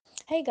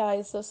Hey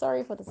guys, so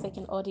sorry for the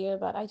second audio,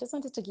 but I just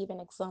wanted to give an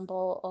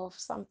example of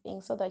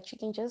something so that you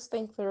can just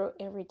think through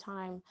every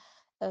time.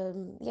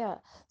 Yeah.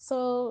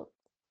 So,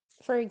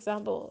 for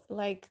example,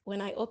 like when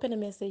I open a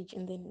message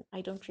and then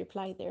I don't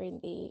reply there in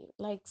the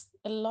like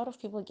a lot of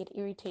people get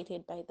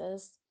irritated by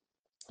this.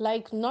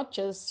 Like not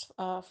just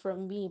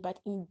from me, but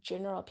in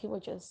general, people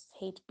just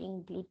hate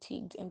being blue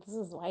ticked, and this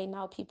is why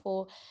now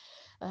people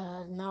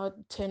now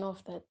turn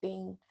off that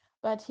thing.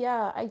 But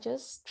yeah,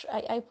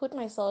 I put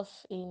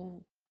myself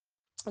in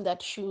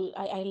that should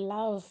I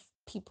love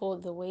people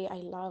the way I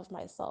love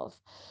myself.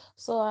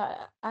 So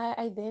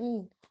I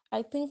then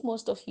I think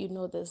most of you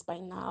know this by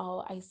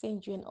now. I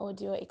sent you an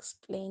audio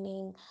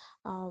explaining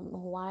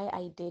why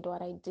I did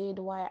what I did,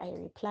 why I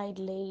replied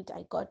late,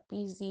 I got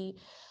busy,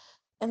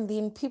 and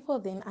then people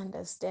then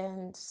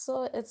understand.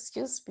 So it's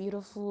just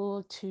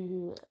beautiful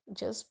to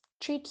just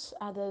treat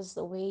others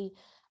the way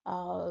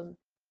um,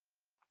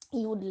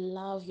 you would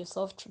love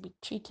yourself to be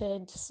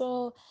treated.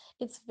 So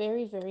it's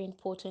very, very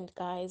important,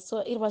 guys. So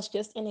it was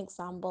just an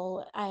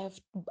example. I have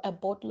a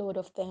boatload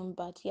of them,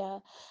 but yeah,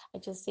 I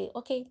just say,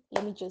 okay,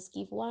 let me just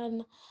give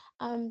one.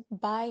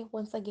 Bye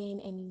once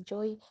again and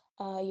enjoy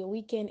your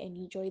weekend and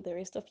enjoy the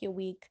rest of your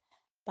week.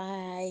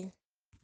 Bye.